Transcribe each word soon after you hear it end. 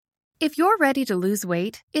If you're ready to lose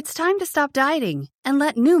weight, it's time to stop dieting and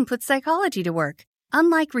let Noom put psychology to work.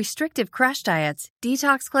 Unlike restrictive crash diets,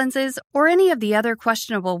 detox cleanses, or any of the other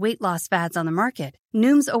questionable weight loss fads on the market,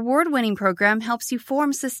 Noom's award-winning program helps you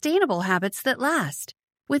form sustainable habits that last.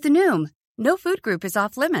 With Noom, no food group is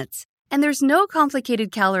off limits, and there's no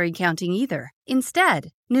complicated calorie counting either. Instead,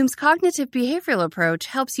 Noom's cognitive behavioral approach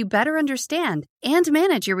helps you better understand and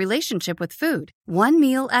manage your relationship with food, one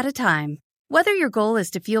meal at a time. Whether your goal is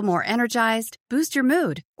to feel more energized, boost your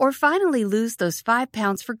mood, or finally lose those 5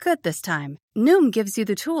 pounds for good this time, Noom gives you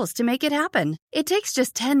the tools to make it happen. It takes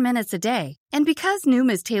just 10 minutes a day. And because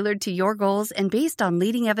Noom is tailored to your goals and based on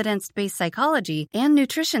leading evidence-based psychology and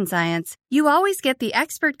nutrition science, you always get the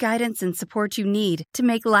expert guidance and support you need to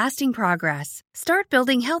make lasting progress. Start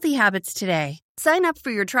building healthy habits today. Sign up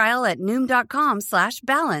for your trial at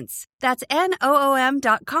Noom.com/balance. That's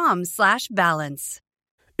NOOM.com/balance.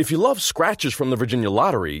 If you love scratchers from the Virginia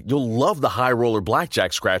Lottery, you'll love the High Roller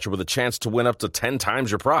Blackjack Scratcher with a chance to win up to 10 times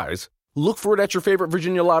your prize. Look for it at your favorite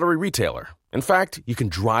Virginia Lottery retailer. In fact, you can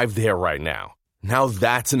drive there right now. Now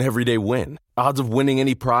that's an everyday win. Odds of winning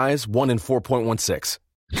any prize, 1 in 4.16.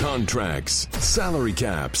 Contracts, salary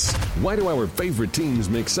caps. Why do our favorite teams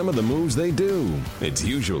make some of the moves they do? It's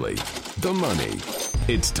usually the money.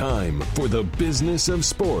 It's time for the Business of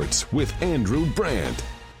Sports with Andrew Brandt.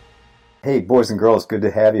 Hey, boys and girls, good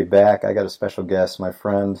to have you back. I got a special guest, my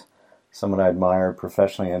friend, someone I admire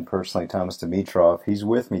professionally and personally, Thomas Dimitroff. He's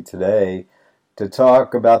with me today to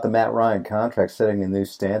talk about the Matt Ryan contract setting a new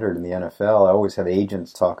standard in the NFL. I always have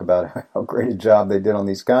agents talk about how great a job they did on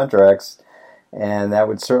these contracts, and that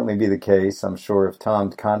would certainly be the case, I'm sure, if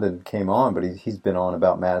Tom Condon came on, but he's been on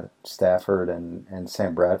about Matt Stafford and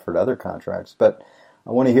Sam Bradford, other contracts. But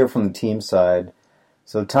I want to hear from the team side.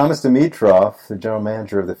 So Thomas Dimitroff, the general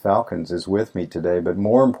manager of the Falcons, is with me today. But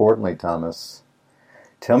more importantly, Thomas,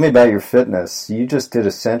 tell me about your fitness. You just did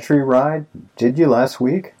a century ride, did you, last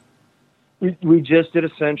week? We just did a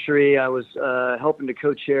century. I was helping to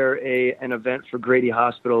co-chair an event for Grady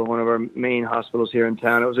Hospital, one of our main hospitals here in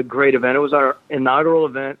town. It was a great event. It was our inaugural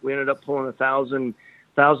event. We ended up pulling 1,000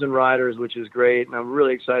 riders, which is great, and I'm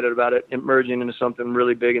really excited about it emerging into something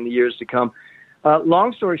really big in the years to come.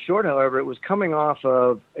 Long story short, however, it was coming off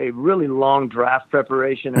of a really long draft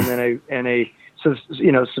preparation and then a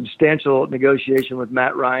substantial negotiation with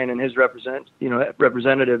Matt Ryan and his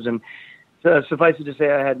representatives. And suffice it to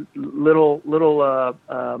say, I had little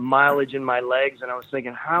mileage in my legs, and I was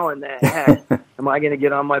thinking, how in the heck am I going to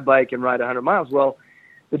get on my bike and ride 100 miles? Well,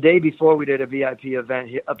 the day before, we did a VIP event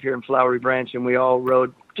up here in Flowery Branch, and we all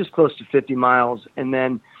rode just close to 50 miles, and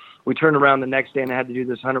then we turned around the next day and I had to do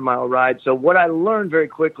this 100-mile ride. So what I learned very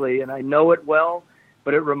quickly, and I know it well,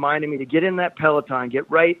 but it reminded me to get in that Peloton, get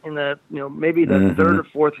right in the, maybe the third or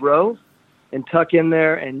fourth row and tuck in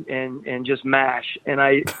there and just mash. And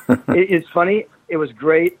it's funny. It was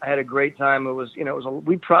great. I had a great time.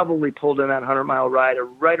 We probably pulled in that 100-mile ride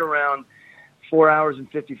right around 4 hours and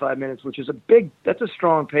 55 minutes, which is that's a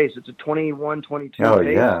strong pace. It's a 21, 22 pace. Oh,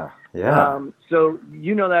 yeah. So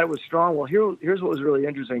that it was strong. Well, here's what was really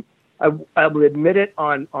interesting. I will admit it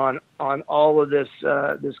on all of this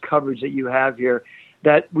coverage that you have here,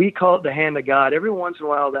 that we call it the hand of God. Every once in a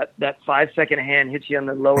while, that 5-second hand hits you on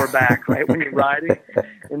the lower back, right, when you're riding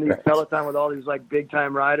in these Peloton with all these like big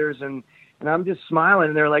time riders, and I'm just smiling,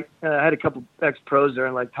 and they're like, I had a couple ex-pros there,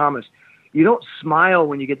 and like, Thomas, you don't smile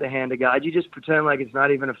when you get the hand of God. You just pretend like it's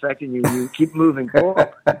not even affecting you. You keep moving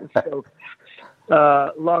forward. So,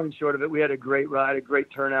 long and short of it, we had a great ride, a great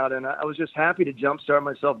turnout, and I was just happy to jumpstart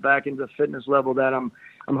myself back into the fitness level that I'm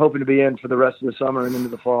hoping to be in for the rest of the summer and into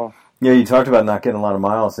the fall. Yeah, you talked about not getting a lot of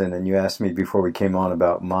miles in, and you asked me before we came on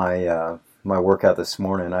about my workout this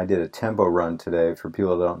morning. I did a tempo run today. For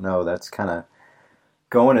people that don't know, that's kind of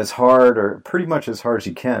going as hard or pretty much as hard as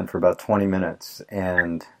you can for about 20 minutes,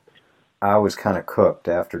 and I was kind of cooked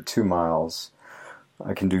after 2 miles.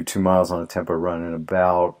 I can do 2 miles on a tempo run in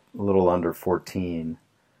about a little under 14.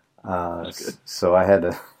 So I had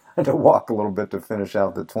to walk a little bit to finish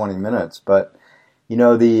out the 20 minutes. But,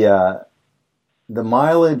 the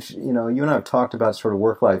mileage, you and I have talked about sort of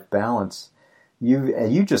work-life balance.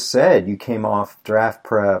 You just said you came off draft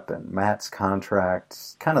prep and Matt's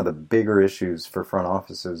contract, kind of the bigger issues for front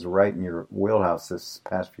offices right in your wheelhouse this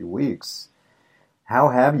past few weeks. How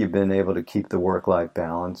have you been able to keep the work-life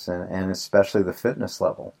balance and especially the fitness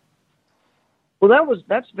level? Well,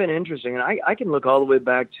 that's been interesting, and I can look all the way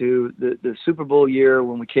back to the Super Bowl year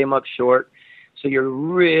when we came up short. So you're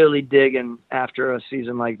really digging after a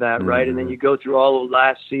season like that, right? And then you go through all of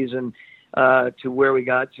last season, to where we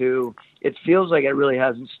got to, it feels like it really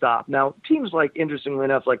hasn't stopped. Now, teams like, interestingly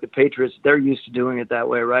enough, like the Patriots, they're used to doing it that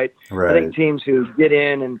way, right? Right. I think teams who get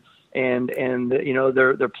in and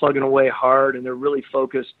they're plugging away hard and they're really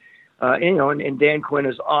focused. And Dan Quinn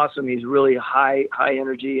is awesome. He's really high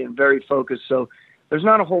energy and very focused. So there's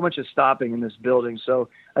not a whole bunch of stopping in this building. So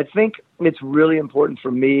I think it's really important for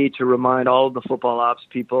me to remind all of the football ops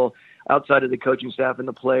people outside of the coaching staff and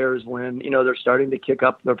the players when, they're starting to kick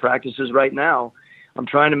up their practices right now. I'm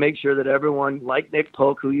trying to make sure that everyone, like Nick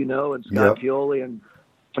Polk, who and Scott Pioli and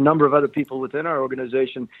a number of other people within our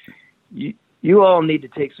organization, you all need to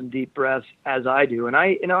take some deep breaths, as I do. And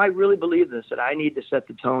I really believe this, that I need to set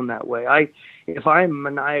the tone that way. If I'm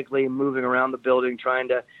maniacally moving around the building trying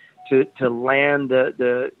to land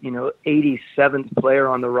the 87th player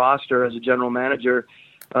on the roster as a general manager,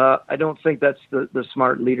 I don't think that's the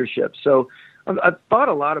smart leadership. So I've thought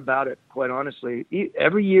a lot about it, quite honestly.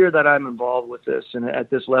 Every year that I'm involved with this and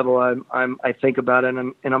at this level, I think about it,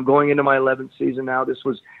 and I'm going into my 11th season now. This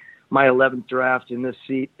was my 11th draft in this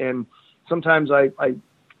seat, and sometimes I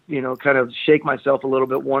kind of shake myself a little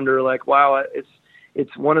bit, wonder like, wow,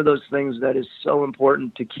 it's one of those things that is so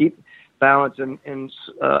important to keep balance. And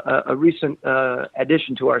a recent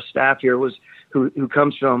addition to our staff here was who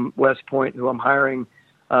comes from West Point, who I'm hiring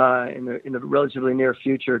in the relatively near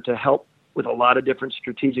future to help with a lot of different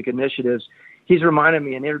strategic initiatives. He's reminded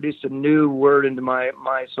me and introduced a new word into my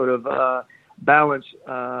sort of balance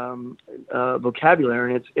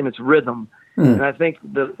vocabulary, and it's rhythm. And I think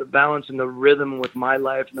the balance and the rhythm with my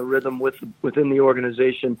life and the rhythm within the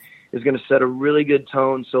organization is going to set a really good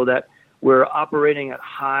tone so that we're operating at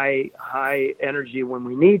high energy when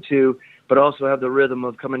we need to, but also have the rhythm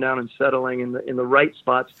of coming down and settling in the right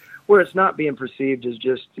spots where it's not being perceived as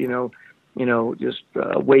just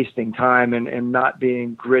wasting time and not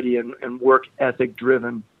being gritty and work ethic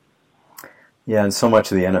driven. Yeah, and so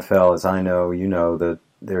much of the NFL, as I know, that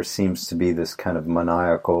there seems to be this kind of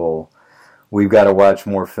maniacal, we've got to watch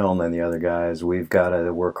more film than the other guys, we've got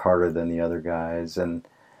to work harder than the other guys. And,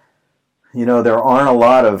 there aren't a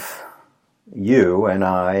lot of you and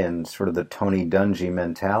I and sort of the Tony Dungy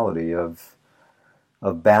mentality of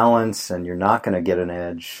balance, and you're not going to get an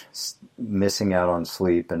edge missing out on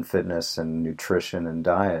sleep and fitness and nutrition and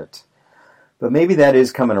diet. But maybe that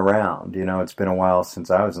is coming around. It's been a while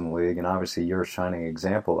since I was in the league, and obviously you're a shining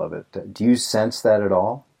example of it. Do you sense that at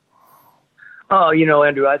all? Oh,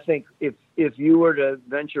 Andrew, I think if you were to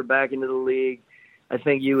venture back into the league, I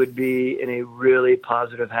think you would be in a really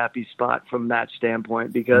positive, happy spot from that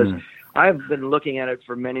standpoint, because I've been looking at it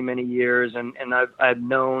for many, many years, and I've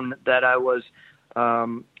known that I was,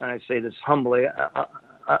 and I say this humbly,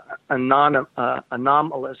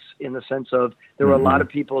 anomalous in the sense of there were a lot of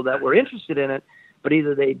people that were interested in it, but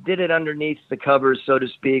either they did it underneath the covers, so to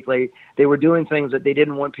speak, like they were doing things that they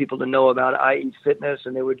didn't want people to know about, i.e. fitness,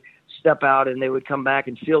 and they would step out and they would come back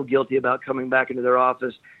and feel guilty about coming back into their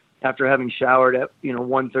office after having showered at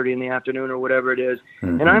 1:30 in the afternoon or whatever it is.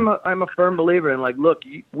 And I'm a firm believer in, like, look,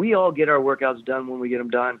 we all get our workouts done when we get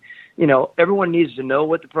them done. Everyone needs to know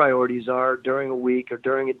what the priorities are during a week or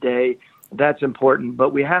during a day. That's important,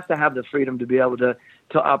 but we have to have the freedom to be able to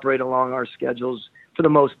operate along our schedules for the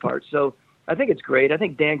most part. So I think it's great. I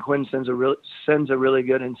think Dan Quinn sends a really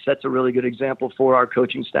good and sets a really good example for our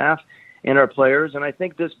coaching staff and our players. And I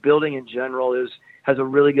think this building in general has a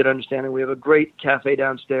really good understanding. We have a great cafe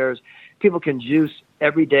downstairs. People can juice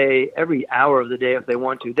every day, every hour of the day if they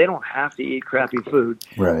want to. They don't have to eat crappy food.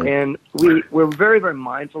 Right. And we're very, very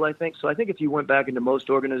mindful, I think. So I think if you went back into most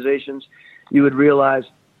organizations, you would realize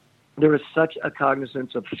there is such a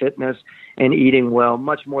cognizance of fitness and eating well,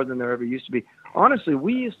 much more than there ever used to be. Honestly,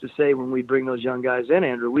 we used to say when we bring those young guys in,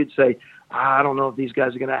 Andrew, we'd say, I don't know if these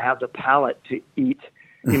guys are going to have the palate to eat,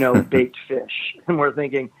 baked fish. And we're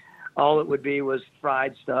thinking all it would be was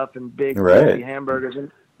fried stuff and big hamburgers. And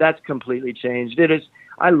that's completely changed.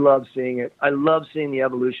 I love seeing it. I love seeing the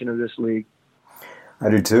evolution of this league. I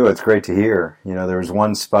do too. It's great to hear. There was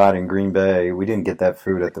one spot in Green Bay. We didn't get that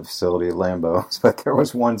food at the facility at Lambeau's, but there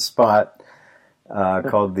was one spot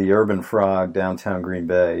called the Urban Frog, downtown Green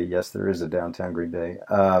Bay. Yes, there is a downtown Green Bay.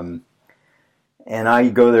 And I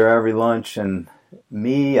go there every lunch, and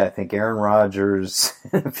I think Aaron Rodgers,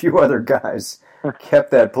 and a few other guys kept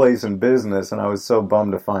that place in business, and I was so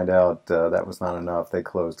bummed to find out that was not enough. They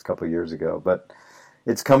closed a couple of years ago, but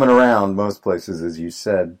it's coming around most places, as you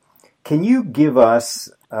said. Can you give us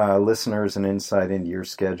listeners an insight into your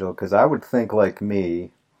schedule? Because I would think, like me,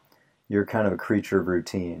 you're kind of a creature of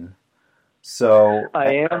routine. So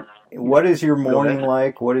I am. What is your morning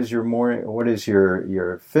like? What is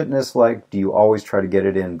your fitness like? Do you always try to get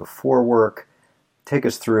it in before work? take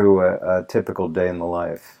us through a typical day in the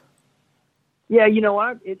life. Yeah,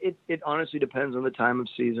 it honestly depends on the time of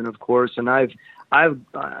season, of course. And I've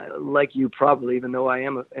like you probably, even though I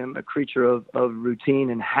am a creature of routine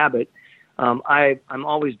and habit, I'm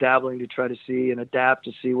always dabbling to try to see and adapt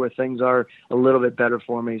to see where things are a little bit better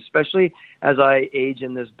for me, especially as I age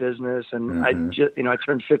in this business. And I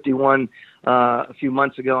turned 51 a few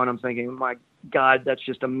months ago, and I'm thinking, my God, that's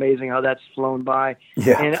just amazing how that's flown by.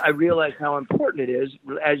 Yeah. And I realize how important it is,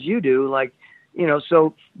 as you do,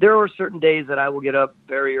 so there are certain days that I will get up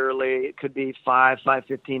very early. It could be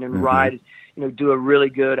 5:15 and ride, do a really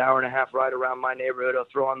good hour and a half ride around my neighborhood. I'll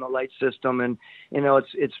throw on the light system, and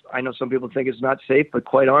it's. I know some people think it's not safe, but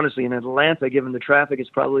quite honestly, in Atlanta, given the traffic,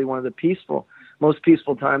 it's probably one of the most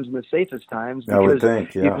peaceful times and the safest times, because I would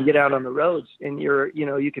think, yeah. You can get out on the roads and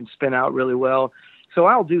you can spin out really well. So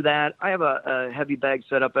I'll do that. I have a heavy bag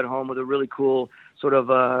set up at home with a really cool sort of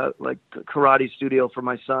like karate studio for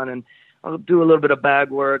my son, and I'll do a little bit of bag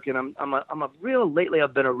work, and lately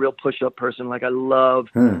I've been a real push-up person. Like, I love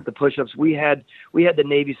the push-ups. We had the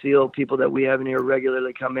Navy SEAL people that we have in here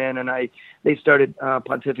regularly come in, and they started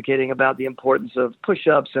pontificating about the importance of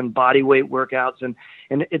push-ups and body weight workouts. And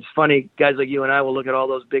it's funny, guys like you and I will look at all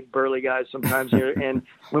those big burly guys sometimes here. And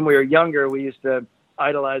when we were younger, we used to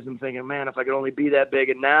idolize them, thinking, man, if I could only be that big.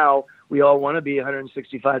 And now we all want to be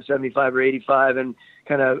 165, 75, or 85 and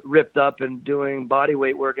kind of ripped up and doing body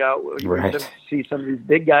weight workout. Right. You see some of these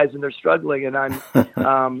big guys and they're struggling, and I'm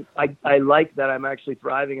I like that I'm actually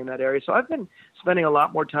thriving in that area. So I've been spending a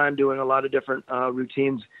lot more time doing a lot of different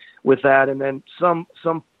routines with that, and then some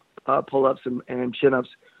pull-ups and chin-ups.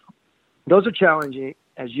 Those are challenging,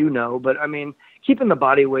 as you know, but I mean, keeping the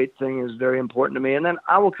body weight thing is very important to me. And then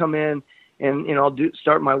I will come in and, I'll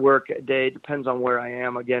start my work day. It depends on where I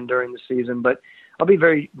am, again, during the season, but I'll be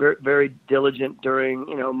very, very, very diligent during,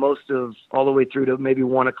 most of all the way through to maybe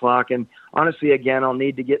 1 o'clock. And honestly, again, I'll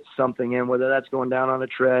need to get something in, whether that's going down on a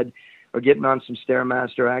tread or getting on some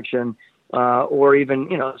Stairmaster action, or even,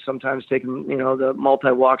 sometimes taking, the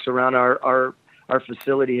multi-walks around our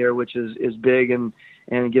facility here, which is big and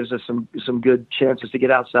gives us some good chances to get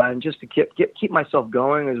outside, and just to keep myself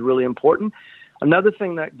going is really important. Another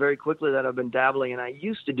thing that very quickly that I've been dabbling, and I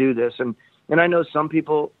used to do this, and I know some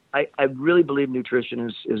people, I really believe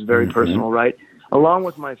nutrition is very personal, right? Along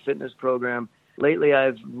with my fitness program, lately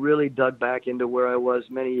I've really dug back into where I was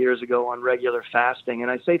many years ago on regular fasting. And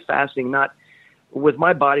I say fasting, not with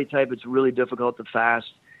my body type, it's really difficult to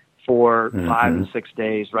fast for 5 and 6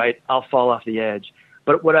 days, right? I'll fall off the edge.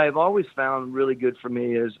 But what I've always found really good for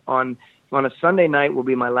me is on a Sunday night will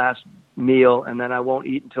be my last meal, and then I won't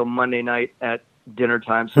eat until Monday night at dinner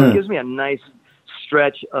time. So it gives me a nice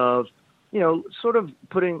stretch of, sort of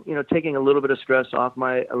taking a little bit of stress off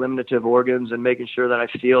my eliminative organs and making sure that I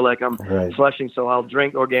feel like I'm flushing. So I'll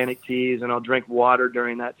drink organic teas and I'll drink water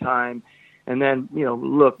during that time. And then,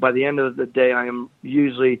 look, by the end of the day, I am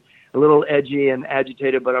usually a little edgy and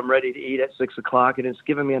agitated, but I'm ready to eat at 6 o'clock. And it's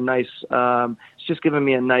given me a nice,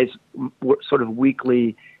 sort of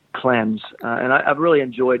weekly cleanse. And I've really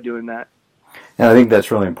enjoyed doing that. And I think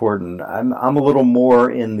that's really important. I'm a little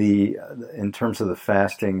more in terms of the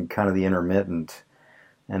fasting, kind of the intermittent.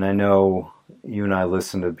 And I know you and I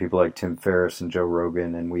listen to people like Tim Ferriss and Joe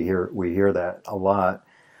Rogan, and we hear that a lot.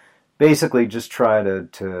 Basically, just try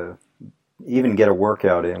to even get a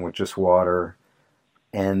workout in with just water,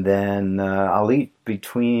 and then I'll eat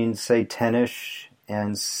between, say, 10-ish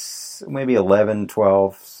and maybe 11,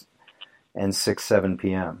 12, and 6, 7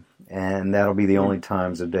 p.m. And that'll be the only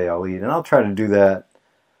times a day I'll eat. And I'll try to do that,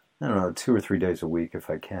 2 or 3 days a week if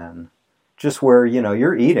I can. Just where,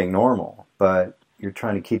 you're eating normal, but you're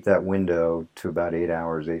trying to keep that window to about 8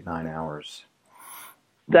 hours, 9 hours.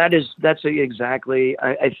 That's exactly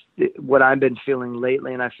what I've been feeling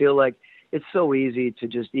lately. And I feel like it's so easy to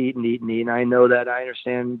just eat and eat and eat. And I know that. I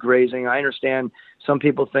understand grazing. I understand some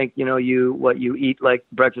people think, you eat like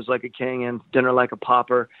breakfast like a king and dinner like a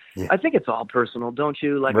pauper. Yeah. I think it's all personal, don't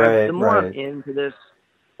you? Like, the more I'm into this,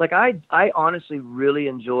 like I honestly really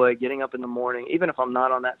enjoy getting up in the morning, even if I'm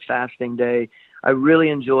not on that fasting day. I really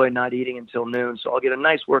enjoy not eating until noon. So I'll get a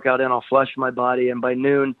nice workout in, I'll flush my body, and by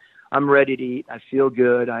noon I'm ready to eat. I feel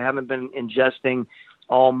good. I haven't been ingesting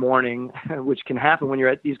all morning, which can happen when you're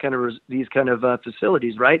at these kind of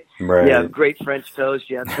facilities, right? Right. You have great French toast,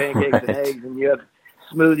 you have pancakes and eggs, and you have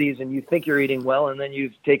smoothies, and you think you're eating well, and then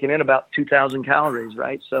you've taken in about 2,000 calories,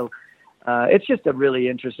 right? So it's just a really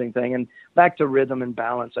interesting thing. And back to rhythm and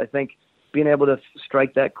balance, I think being able to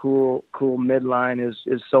strike that cool midline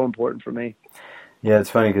is so important for me. Yeah, it's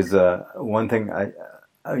funny because one thing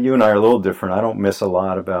You and I are a little different. I don't miss a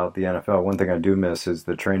lot about the NFL. One thing I do miss is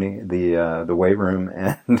the training, the weight room,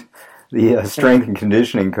 and the strength and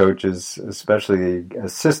conditioning coaches, especially the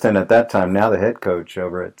assistant at that time, now the head coach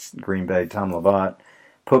over at Green Bay, Tom Lavatt,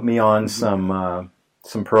 put me on some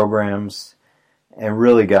programs and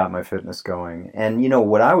really got my fitness going. And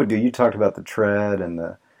what I would do, you talked about the tread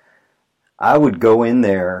I would go in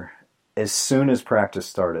there as soon as practice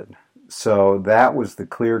started. So that was the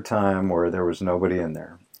clear time where there was nobody in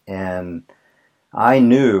there. And I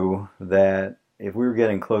knew that if we were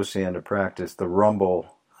getting close to the end of practice, the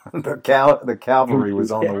rumble, the cavalry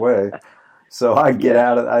was on the way. So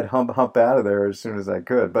I'd hump out of there as soon as I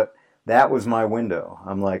could. But that was my window.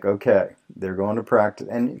 I'm like, okay, they're going to practice.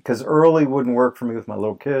 And because early wouldn't work for me with my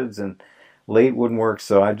little kids and late wouldn't work.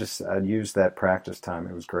 So I'd use that practice time.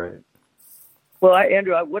 It was great. Well,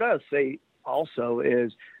 Andrew, what I would say also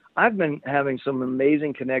is, I've been having some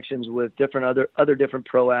amazing connections with different other different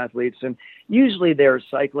pro athletes, and usually they're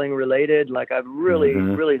cycling related. Like I've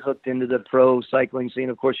really hooked into the pro cycling scene.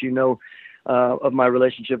 Of course, of my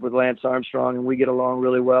relationship with Lance Armstrong, and we get along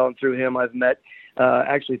really well. And through him, I've met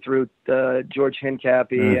actually through George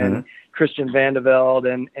Hincapie and Christian Vandeveld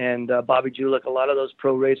and Bobby Julich, a lot of those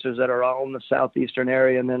pro racers that are all in the southeastern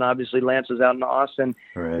area. And then obviously Lance is out in Austin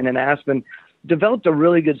and in Aspen. Developed a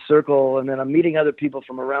really good circle, and then I'm meeting other people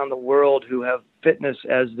from around the world who have fitness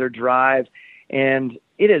as their drive, and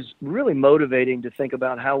it is really motivating to think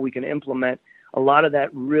about how we can implement a lot of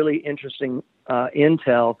that really interesting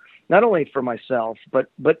intel, not only for myself,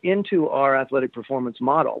 but into our athletic performance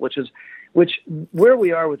model, which where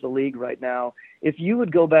we are with the league right now. If you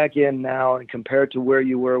would go back in now and compare it to where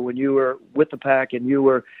you were when you were with the pack and you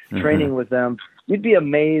were training with them, you'd be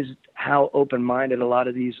amazed how open-minded a lot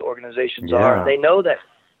of these organizations are. They know that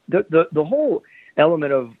the whole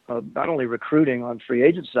element of not only recruiting on free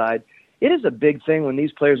agent side, it is a big thing when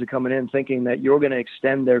these players are coming in thinking that you're going to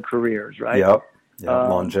extend their careers, right? Yep.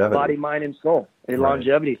 Longevity. Body, mind, and soul.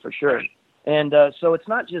 Longevity for sure. And so it's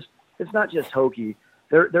not just hokey.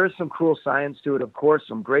 There is some cool science to it, of course,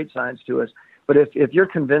 some great science to us. But if you're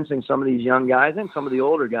convincing some of these young guys and some of the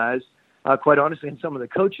older guys, quite honestly, and some of the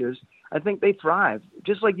coaches, I think they thrive.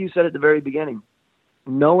 Just like you said at the very beginning,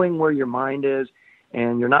 knowing where your mind is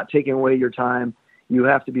and you're not taking away your time, you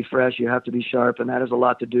have to be fresh, you have to be sharp, and that has a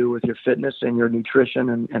lot to do with your fitness and your nutrition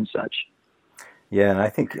and such. Yeah,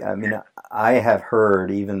 and I have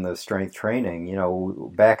heard even the strength training,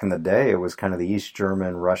 back in the day, it was kind of the East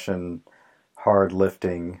German, Russian hard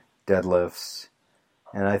lifting, deadlifts.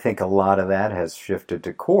 And I think a lot of that has shifted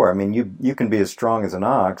to core. I mean, you can be as strong as an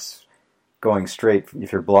ox going straight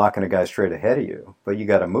if you're blocking a guy straight ahead of you, but you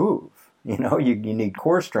got to move. You need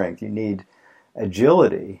core strength, you need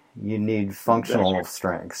agility, you need functional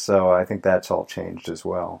strength. So I think that's all changed as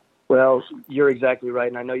well. Well, you're exactly right,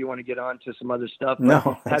 and I know you want to get on to some other stuff.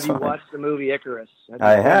 No, have you watched the movie Icarus?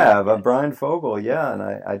 I have. Brian Fogel, yeah,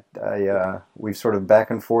 and I we've sort of back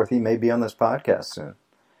and forth. He may be on this podcast soon.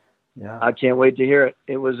 Yeah, I can't wait to hear it.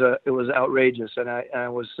 It was outrageous, and I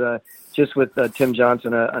was just with Tim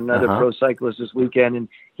Johnson, another pro cyclist, this weekend, and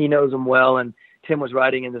he knows him well. And Tim was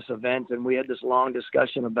riding in this event, and we had this long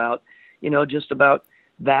discussion about, just about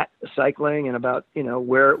that cycling and about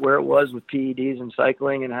where it was with PEDs and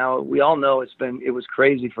cycling, and how we all know it was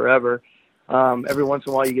crazy forever. Every once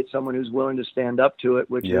in a while, you get someone who's willing to stand up to it,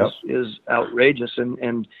 which is outrageous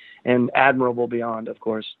and admirable beyond, of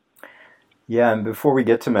course. Yeah, and before we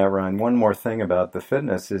get to Matt Ryan, one more thing about the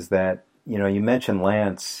fitness is that, you mentioned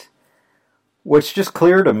Lance. What's just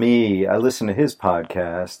clear to me, I listen to his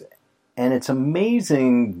podcast, and it's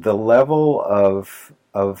amazing the level of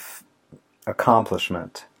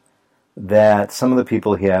accomplishment that some of the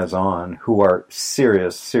people he has on who are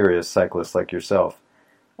serious cyclists like yourself.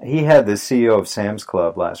 He had the CEO of Sam's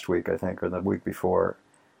Club last week, I think, or the week before,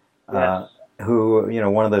 who,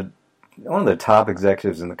 one of the top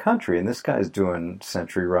executives in the country, and this guy's doing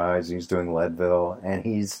Century Rise, he's doing Leadville, and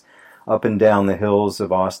he's up and down the hills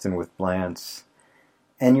of Austin with Lance.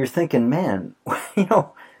 And you're thinking, man,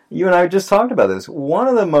 you and I just talked about this, one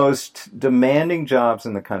of the most demanding jobs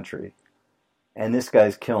in the country, and this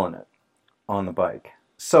guy's killing it on the bike.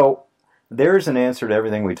 So there's an answer to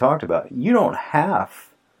everything we talked about. You don't have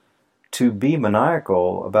to be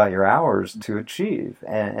maniacal about your hours to achieve.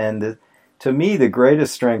 To me, the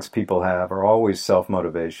greatest strengths people have are always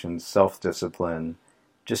self-motivation, self-discipline,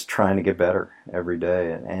 just trying to get better every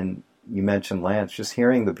day. And you mentioned Lance, just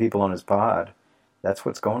hearing the people on his pod, that's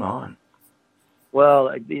what's going on.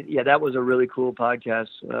 Well, yeah, that was a really cool podcast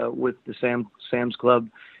with the Sam's Club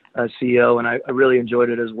CEO, and I really enjoyed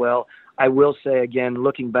it as well. I will say, again,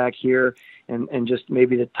 looking back here, and just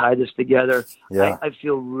maybe to tie this together. Yeah. I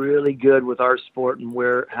feel really good with our sport and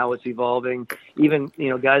how it's evolving. Even,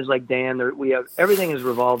 guys like Dan, everything is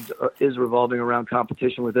revolving around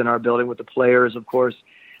competition within our building with the players, of course,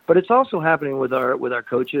 but it's also happening with our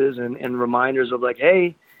coaches and reminders of like,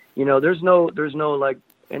 hey, there's no like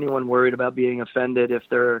anyone worried about being offended if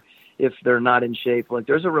they're not in shape. Like,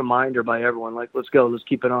 there's a reminder by everyone, like, let's go, let's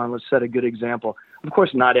keep it on, let's set a good example. Of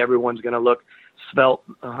course, not everyone's going to look svelte,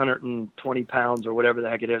 120 pounds or whatever the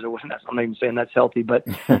heck it is, or I'm not even saying that's healthy, but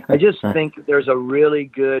I just think there's a really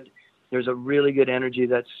good energy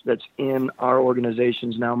that's in our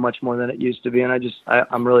organizations now, much more than it used to be, and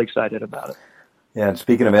I'm really excited about it. Yeah, and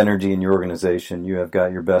speaking of energy in your organization, you have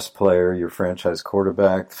got your best player, your franchise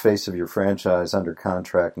quarterback, the face of your franchise, under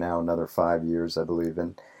contract now another 5 years, I believe.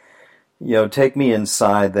 And take me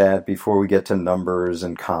inside that before we get to numbers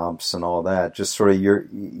and comps and all that. Just sort of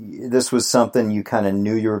this was something you kind of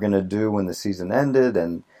knew you were going to do when the season ended,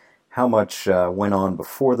 and how much went on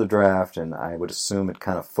before the draft, and I would assume it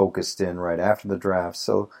kind of focused in right after the draft.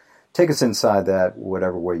 So take us inside that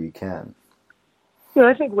whatever way you can.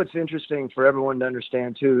 I think what's interesting for everyone to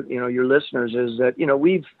understand too, your listeners, is that,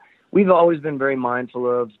 we've always been very mindful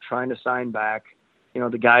of trying to sign back,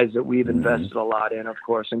 the guys that we've invested a lot in, of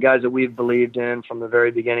course, and guys that we've believed in from the very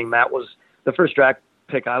beginning. Matt was the first draft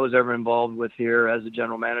pick I was ever involved with here as a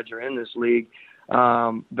general manager in this league.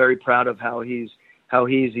 Very proud of how he's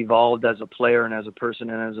evolved as a player and as a person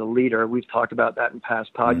and as a leader. We've talked about that in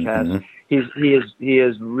past podcasts. He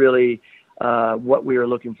is really what we were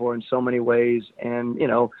looking for in so many ways. And,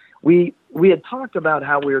 we had talked about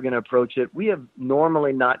how we were going to approach it. We have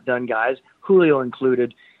normally not done guys, Julio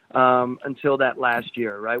included, until that last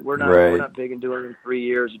year, right? We're not big in doing it in 3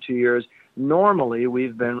 years or 2 years. Normally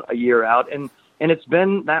we've been a year out, and it's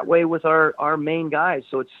been that way with our main guys.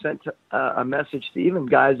 So it's sent a message to even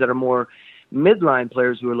guys that are more midline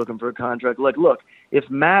players who are looking for a contract. Like, look, if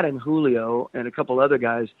Matt and Julio and a couple other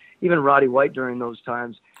guys, even Roddy White during those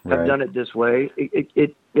times, have done it this way,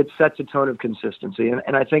 it sets a tone of consistency.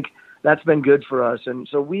 And I think that's been good for us. And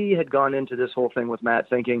so we had gone into this whole thing with Matt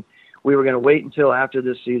thinking we were going to wait until after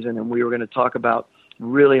this season, and we were going to talk about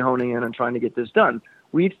really honing in and trying to get this done.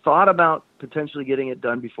 We thought about potentially getting it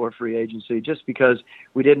done before free agency, just because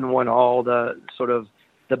we didn't want all the sort of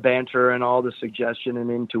the banter and all the suggestion and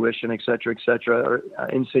intuition, et cetera, or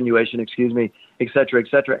insinuation, et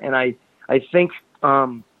cetera. And I think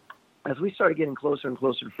as we started getting closer and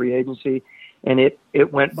closer to free agency, and it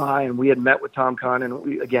went by, and we had met with Tom Kahn, and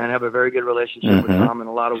we, again, have a very good relationship with Tom in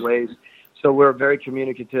a lot of ways. So we're very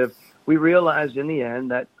communicative. We realized in the end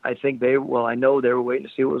that I know they were waiting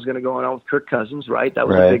to see what was going to go on with Kirk Cousins, right? That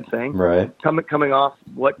was a big thing. Right. Coming off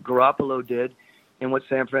what Garoppolo did and what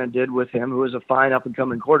San Fran did with him, who was a fine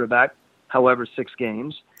up-and-coming quarterback, however, 6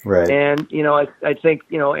 games. Right. And, I think,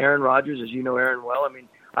 Aaron Rodgers, as you know Aaron well,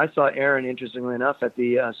 I saw Aaron, interestingly enough, at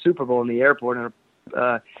the Super Bowl in the airport in a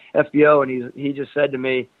FBO, and he just said to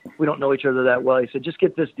me, we don't know each other that well. He said, just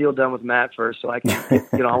get this deal done with Matt first so I can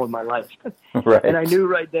get on with my life. Right. And I knew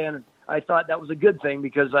right then, I thought that was a good thing,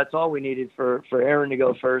 because that's all we needed for Aaron to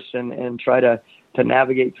go first and try to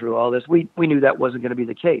navigate through all this. We knew that wasn't going to be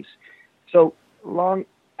the case. So long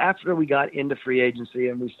after we got into free agency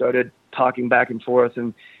and we started talking back and forth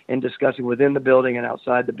and discussing within the building and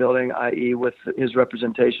outside the building, i.e. with his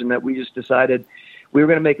representation, that we just decided we were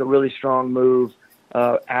going to make a really strong move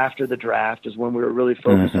after the draft, is when we were really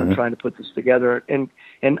focused on trying to put this together.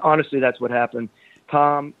 And honestly, that's what happened.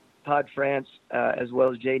 Todd France, as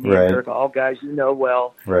well as J.D. and Kirk, all guys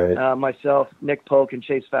well. Right. Myself, Nick Polk, and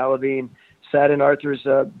Chase Falavine sat in Arthur's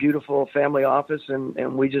beautiful family office,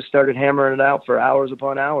 and we just started hammering it out for hours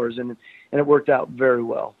upon hours, and it worked out very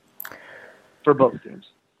well for both teams.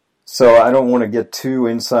 So I don't want to get too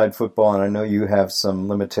inside football, and I know you have some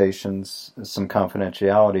limitations, some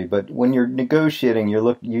confidentiality, but when you're negotiating,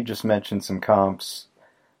 you just mentioned some comps.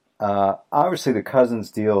 Obviously, the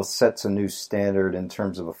Cousins deal sets a new standard in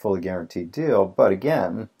terms of a fully guaranteed deal, but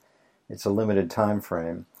again, it's a limited time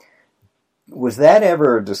frame. Was that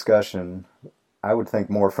ever a discussion, I would think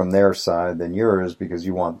more from their side than yours, because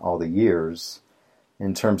you want all the years,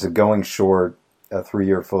 in terms of going short a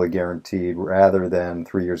 3-year fully guaranteed rather than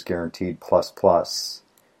 3 years guaranteed plus?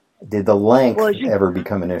 Did the length ever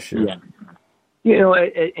become an issue? Yeah.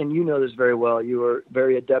 And you know this very well. You were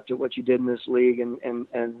very adept at what you did in this league, and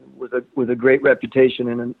with a great reputation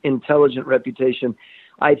and an intelligent reputation.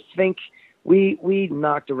 I think we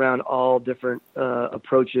knocked around all different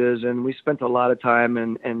approaches, and we spent a lot of time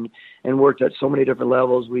and worked at so many different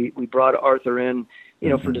levels. We brought Arthur in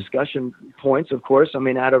for discussion points, of course. I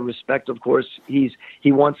mean, out of respect, of course, he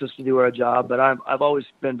wants us to do our job, but I've always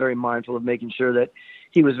been very mindful of making sure that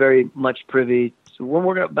he was very much privy. So when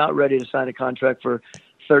we're about ready to sign a contract for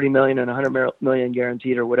 $30 million and $100 million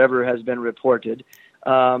guaranteed or whatever has been reported,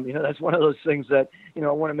 that's one of those things that, I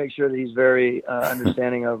want to make sure that he's very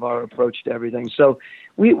understanding of our approach to everything. So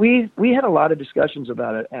we had a lot of discussions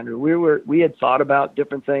about it, Andrew. We had thought about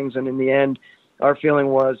different things, and in the end, our feeling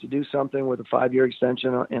was to do something with a 5-year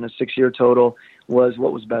extension and a 6-year total was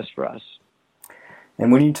what was best for us.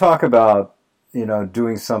 And when you talk about,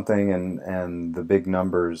 doing something and the big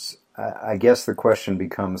numbers, I guess the question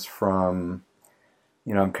becomes from,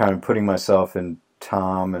 I'm kind of putting myself in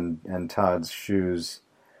Tom and Todd's shoes.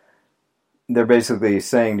 They're basically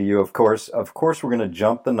saying to you, of course, we're going to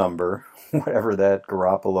jump the number, whatever that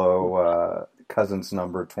Garoppolo Cousins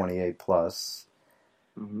number, 28 plus.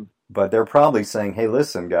 Mm-hmm. But they're probably saying, hey,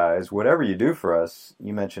 listen, guys, whatever you do for us,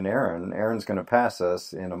 you mentioned Aaron's going to pass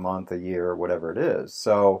us in a month, a year, whatever it is.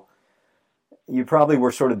 So you probably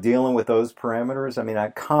were sort of dealing with those parameters. I mean,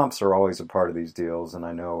 comps are always a part of these deals, and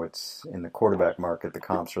I know it's in the quarterback market, the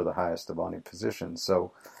comps are the highest of any position.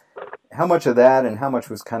 So how much of that and how much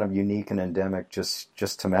was kind of unique and endemic just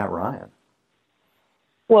to Matt Ryan?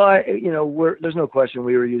 Well, there's no question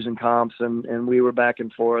we were using comps and we were back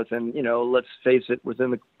and forth. And, let's face it,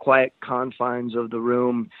 within the quiet confines of the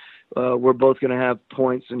room, we're both going to have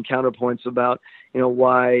points and counterpoints about,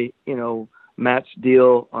 why, Matt's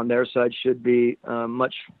deal on their side should be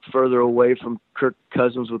much further away from Kirk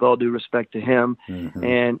Cousins, with all due respect to him,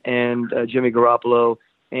 and Jimmy Garoppolo.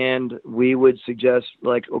 And we would suggest,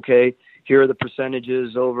 okay, here are the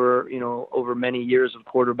percentages over many years of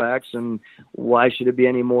quarterbacks, and why should it be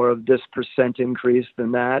any more of this percent increase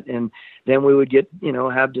than that? And then we would get,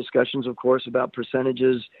 have discussions, of course, about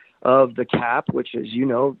percentages of the cap, which, as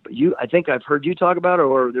I think I've heard you talk about,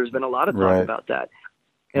 or there's been a lot of talk about that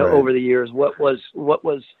over the years. What was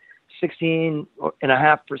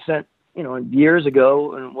 16.5%, years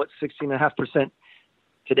ago, and what 16.5%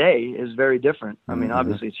 today is very different. I mean,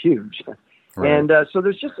 obviously it's huge. Right. And so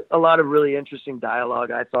there's just a lot of really interesting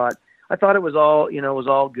dialogue. I thought it was all, it was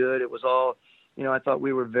all good. It was all, I thought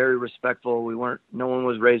we were very respectful. No one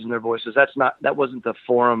was raising their voices. That wasn't the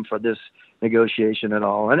forum for this negotiation at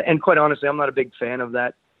all. And quite honestly, I'm not a big fan of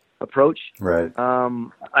that approach. Right.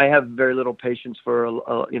 I have very little patience for,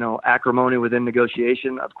 acrimony within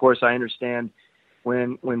negotiation. Of course, I understand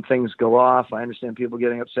when things go off. I understand people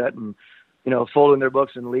getting upset and, folding their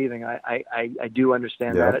books and leaving. I do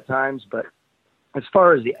understand that at times, but as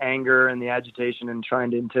far as the anger and the agitation and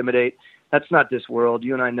trying to intimidate, that's not this world.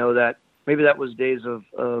 You and I know that. Maybe that was days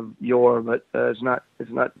of yore, but it's not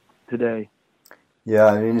today. Yeah,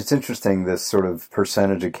 I mean, it's interesting, this sort of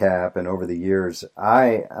percentage of cap, and over the years,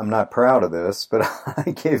 I'm not proud of this, but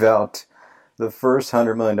I gave out the first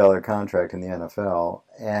 $100 million contract in the NFL,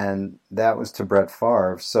 and that was to Brett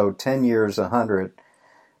Favre. So 10 years, 100,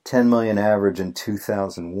 10 million average in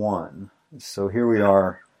 2001. So here we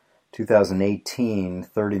are, 2018,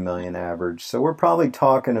 30 million average. So we're probably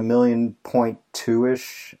talking $1.2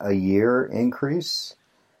 million-ish a year increase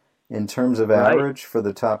in terms of average for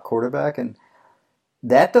the top quarterback. And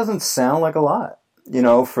that doesn't sound like a lot,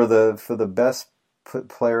 for the best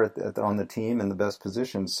player on the team in the best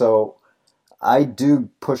position. So I do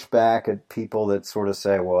push back at people that sort of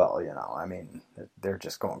say, well, I mean, they're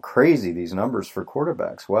just going crazy, these numbers for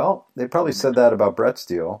quarterbacks. Well, they probably said that about Brett's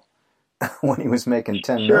deal when he was making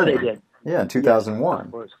 $10 million. Sure they did. Yeah, in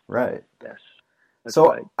 2001. Yes, right. Yes. So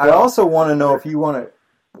right. I also want to know if you want to,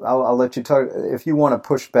 I'll let you talk, if you want to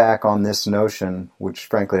push back on this notion, which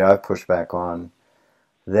frankly I've pushed back on,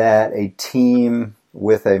 that a team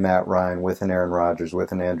with a Matt Ryan, with an Aaron Rodgers,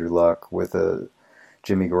 with an Andrew Luck, with a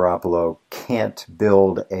Jimmy Garoppolo can't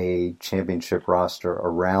build a championship roster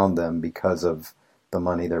around them because of the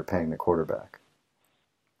money they're paying the quarterback.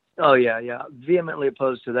 Oh, yeah. Vehemently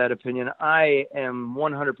opposed to that opinion. I am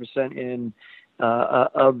 100% in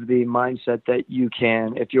of the mindset that you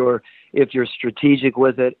can, if you're strategic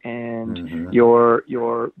with it and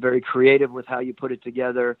you're very creative with how you put it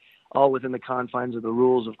together, all within the confines of the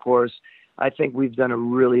rules, of course. I think we've done a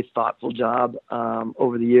really thoughtful job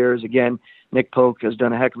over the years. Again, Nick Polk has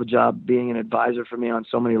done a heck of a job being an advisor for me on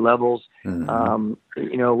so many levels,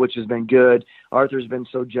 which has been good. Arthur's been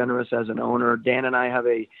so generous as an owner. Dan and I have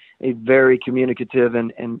a very communicative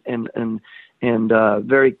and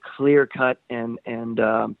very clear cut and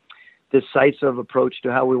decisive approach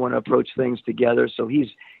to how we want to approach things together. So he's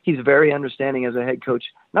very understanding as a head coach,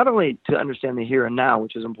 not only to understand the here and now,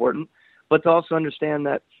 which is important, but to also understand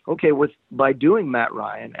that, okay, by doing Matt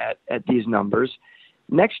Ryan at these numbers,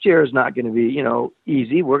 next year is not going to be,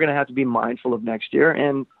 easy. We're going to have to be mindful of next year,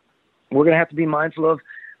 and we're going to have to be mindful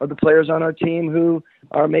of the players on our team who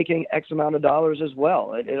are making X amount of dollars as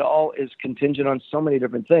well. It all is contingent on so many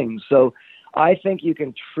different things. So I think you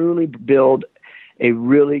can truly build a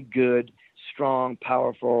really good, strong,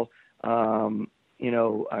 powerful,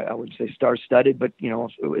 I would say star-studded, but,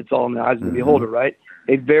 it's all in the eyes of the beholder, right?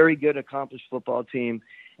 A very good, accomplished football team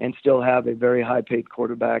and still have a very high-paid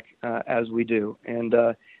quarterback as we do. And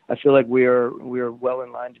I feel like we are well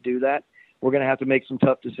in line to do that. We're going to have to make some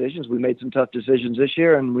tough decisions. We made some tough decisions this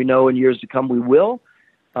year, and we know in years to come we will.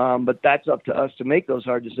 But that's up to us to make those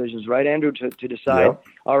hard decisions, right, Andrew, to decide,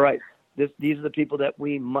 all right, these are the people that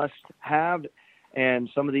we must have, and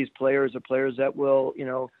some of these players are players that will,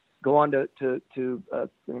 go on to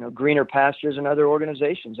greener pastures in other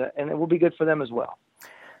organizations, and it will be good for them as well.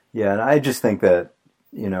 Yeah, and I just think that,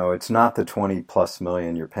 it's not the $20+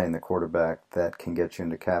 million you're paying the quarterback that can get you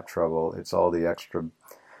into cap trouble. It's all the extra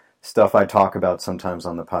stuff I talk about sometimes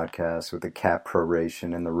on the podcast with the cap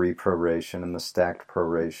proration and the reproration and the stacked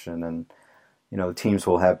proration. And, teams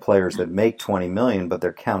will have players that make $20 million, but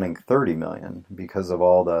they're counting $30 million because of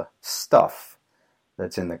all the stuff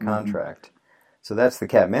that's in the contract. So that's the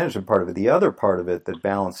cap management part of it. The other part of it that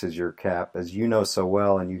balances your cap, as you know so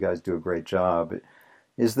well, and you guys do a great job,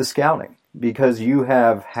 is the scouting. Because you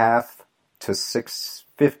have half to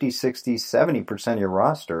 50, 60, 70% of your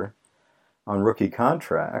roster on rookie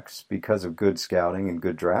contracts because of good scouting and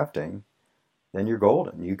good drafting, then you're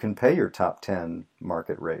golden. You can pay your top 10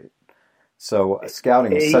 market rate. So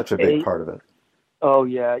scouting is such a big part of it. Oh,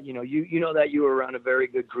 yeah. You know that you were around a very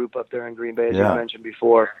good group up there in Green Bay, as you mentioned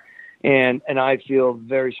before. And I feel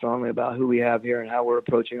very strongly about who we have here and how we're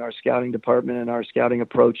approaching our scouting department and our scouting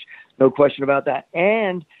approach. No question about that.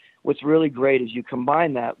 And what's really great is you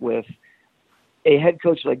combine that with a head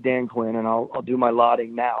coach like Dan Quinn, and I'll do my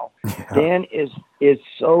lauding now. Yeah. Dan is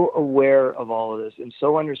so aware of all of this and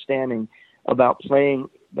so understanding about playing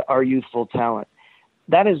our youthful talent.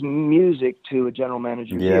 That is music to a general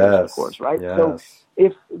manager's ears, of course, right? Yes. So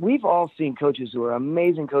if we've all seen coaches who are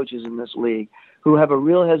amazing coaches in this league who have a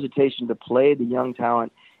real hesitation to play the young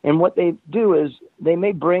talent, and what they do is they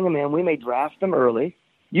may bring them in, we may draft them early,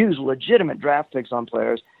 use legitimate draft picks on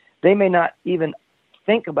players. They may not even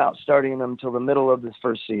think about starting them until the middle of this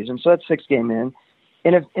first season. So that's 6 games in.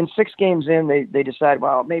 And if in 6 games in, they decide,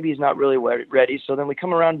 well, maybe he's not really ready. So then we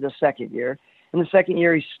come around to the second year. In the second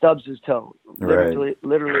year, he stubs his toe, literally,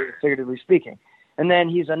 figuratively speaking. And then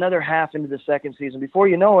he's another half into the second season. Before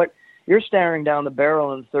you know it, you're staring down the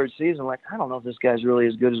barrel in the third season like, I don't know if this guy's really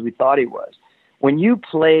as good as we thought he was. When you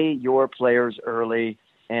play your players early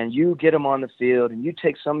and you get them on the field and you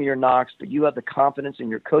take some of your knocks, but you have the confidence in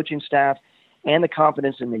your coaching staff and the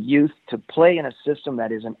confidence in the youth to play in a system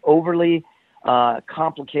that isn't overly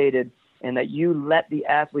complicated, and that you let the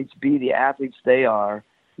athletes be the athletes they are,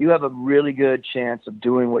 you have a really good chance of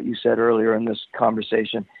doing what you said earlier in this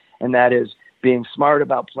conversation, and that is being smart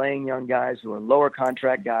about playing young guys who are lower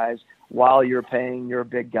contract guys while you're paying your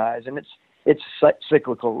big guys. And it's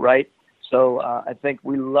cyclical, right? So I think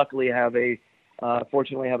we luckily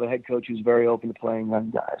fortunately have a head coach who's very open to playing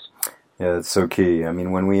young guys. Yeah, that's so key. I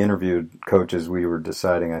mean, when we interviewed coaches, we were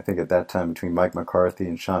deciding, I think at that time, between Mike McCarthy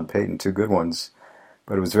and Sean Payton, 2 good ones.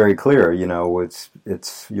 But it was very clear,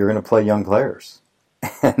 it's you're going to play young players.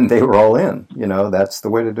 And they were all in. That's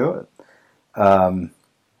the way to do it. I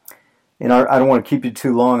don't want to keep you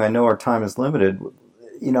too long. I know our time is limited.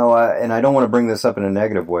 And I don't want to bring this up in a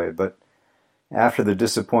negative way, but after the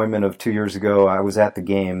disappointment of 2 years ago, I was at the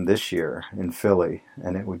game this year in Philly,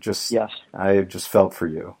 and it would just, I just felt for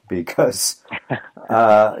you because,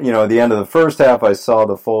 at the end of the first half, I saw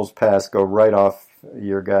the Foles pass go right off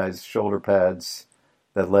your guys' shoulder pads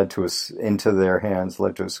that led to into their hands,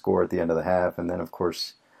 led to a score at the end of the half, and then, of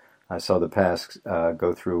course, I saw the pass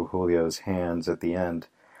go through Julio's hands at the end.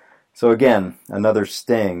 So again, another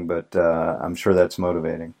sting, but I'm sure that's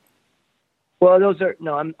motivating. Well,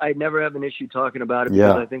 I never have an issue talking about it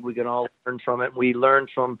because I think we can all learn from it. We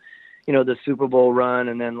learned from, the Super Bowl run,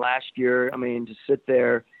 and then last year, to sit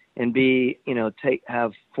there and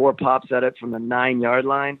have 4 pops at it from the 9-yard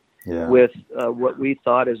line with what we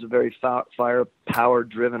thought is a very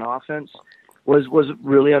firepower-driven offense was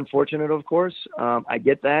really unfortunate. Of course, I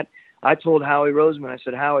get that. I told Howie Roseman, I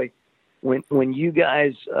said, Howie, when you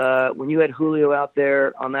guys when you had Julio out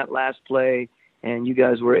there on that last play, and you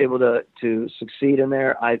guys were able to succeed in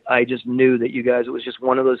there, I just knew that you guys, it was just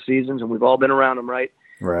one of those seasons, and we've all been around them, right?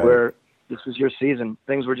 Where this was your season.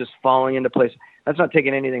 Things were just falling into place. That's not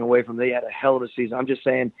taking anything away from them. They had a hell of a season. I'm just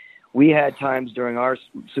saying we had times during our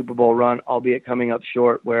Super Bowl run, albeit coming up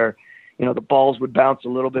short, where, the balls would bounce a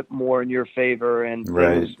little bit more in your favor. And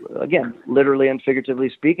right. things, again, literally and figuratively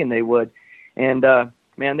speaking, they would. And,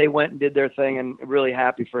 man, they went and did their thing, and really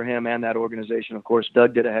happy for him and that organization. Of course,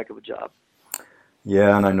 Doug did a heck of a job.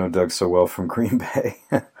 Yeah, and I know Doug so well from Green Bay.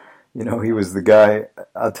 He was the guy.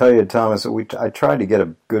 I'll tell you, Thomas, I tried to get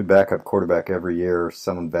a good backup quarterback every year,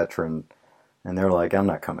 some veteran, and they're like, I'm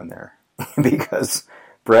not coming there because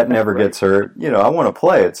Brett never gets hurt. I want to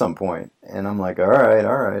play at some point. And I'm like, all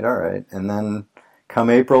right. And then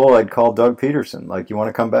come April, I'd call Doug Peterson, like, you want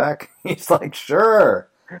to come back? He's like, sure.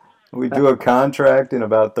 We do a contract in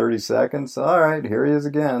about 30 seconds. All right, here he is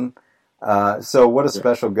again. So what a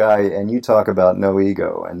special guy. And you talk about no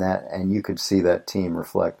ego, and you could see that team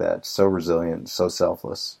reflect that. So resilient, so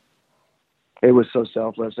selfless. It was so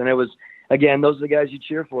selfless. And it was, again, those are the guys you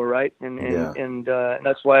cheer for, right? And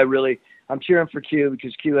that's why I'm cheering for Q,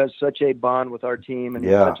 because Q has such a bond with our team, and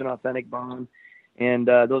such an authentic bond. And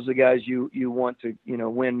those are the guys you want to,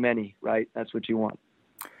 win many, right? That's what you want.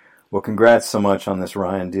 Well, congrats so much on this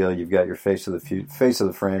Ryan deal. You've got your face of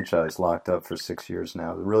the franchise locked up for 6 years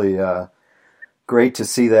now. Really great to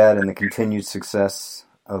see that and the continued success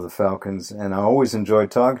of the Falcons. And I always enjoy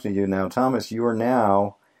talking to you. Now, Thomas, you are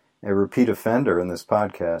now a repeat offender in this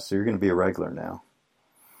podcast, so you're going to be a regular now.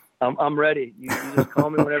 I'm ready. You just call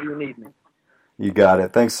me whenever you need me. You got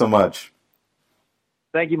it. Thanks so much.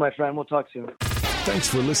 Thank you, my friend. We'll talk soon. Thanks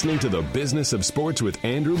for listening to The Business of Sports with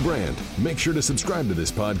Andrew Brandt. Make sure to subscribe to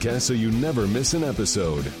this podcast so you never miss an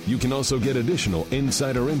episode. You can also get additional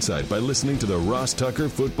insider insight by listening to the Ross Tucker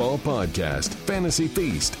Football Podcast, Fantasy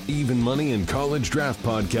Feast, Even Money, and College Draft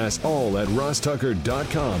Podcast, all at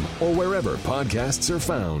rosstucker.com or wherever podcasts are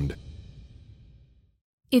found.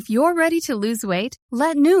 If you're ready to lose weight,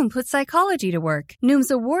 let Noom put psychology to work. Noom's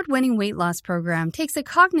award-winning weight loss program takes a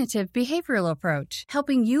cognitive behavioral approach,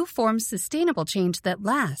 helping you form sustainable change that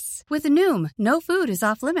lasts. With Noom, no food is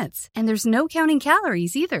off limits, and there's no counting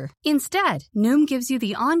calories either. Instead, Noom gives you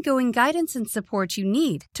the ongoing guidance and support you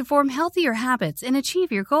need to form healthier habits and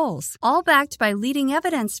achieve your goals, all backed by leading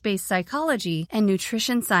evidence-based psychology and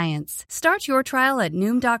nutrition science. Start your trial at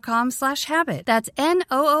Noom.com/habit. That's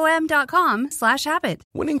NOOM.com/habit.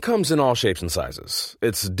 Winning comes in all shapes and sizes.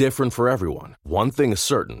 It's different for everyone. One thing is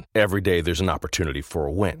certain. Every day there's an opportunity for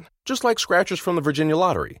a win. Just like scratchers from the Virginia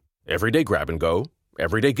Lottery. Everyday grab and go.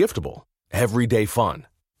 Everyday giftable. Everyday fun.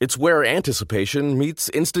 It's where anticipation meets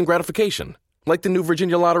instant gratification. Like the new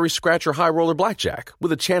Virginia Lottery Scratcher High Roller Blackjack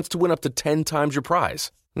with a chance to win up to 10 times your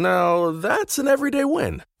prize. Now, that's an everyday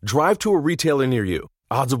win. Drive to a retailer near you.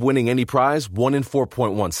 Odds of winning any prize, 1 in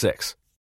 4.16.